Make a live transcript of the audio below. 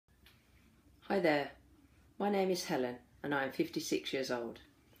Hi there, my name is Helen and I am 56 years old.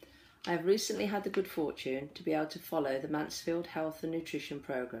 I have recently had the good fortune to be able to follow the Mansfield Health and Nutrition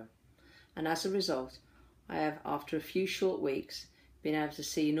programme, and as a result I have, after a few short weeks, been able to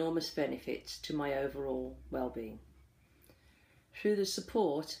see enormous benefits to my overall well-being. Through the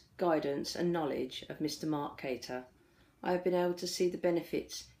support, guidance and knowledge of Mr. Marc Cater, I have been able to see the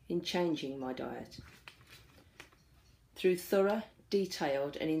benefits in changing my diet. Through thorough,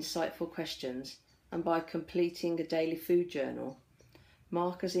 detailed and insightful questions, and by completing a daily food journal,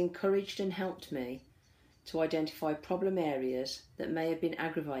 Marc has encouraged and helped me to identify problem areas that may have been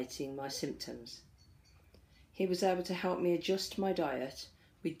aggravating my symptoms. He was able to help me adjust my diet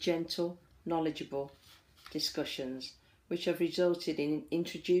with gentle, knowledgeable discussions, which have resulted in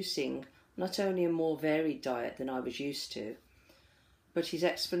introducing not only a more varied diet than I was used to, but his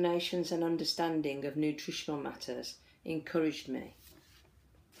explanations and understanding of nutritional matters encouraged me.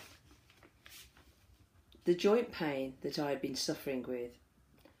 The joint pain that I had been suffering with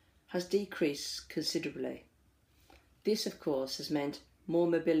has decreased considerably. This, of course, has meant more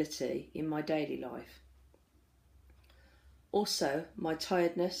mobility in my daily life. Also, my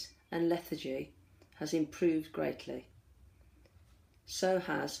tiredness and lethargy has improved greatly. So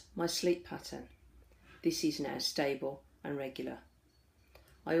has my sleep pattern. This is now stable and regular.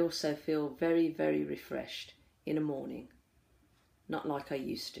 I also feel very, very refreshed in the morning, not like I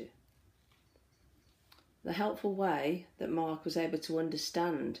used to. The helpful way that Marc was able to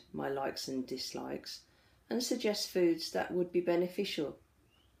understand my likes and dislikes and suggest foods that would be beneficial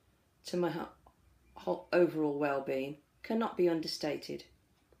to my overall well-being cannot be understated.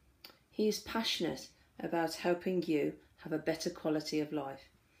 He is passionate about helping you have a better quality of life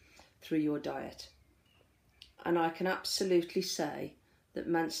through your diet. And I can absolutely say that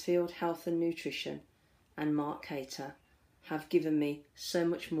Mansfield Health and Nutrition and Marc Cater have given me so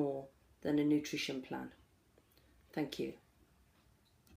much more than a nutrition plan. Thank you.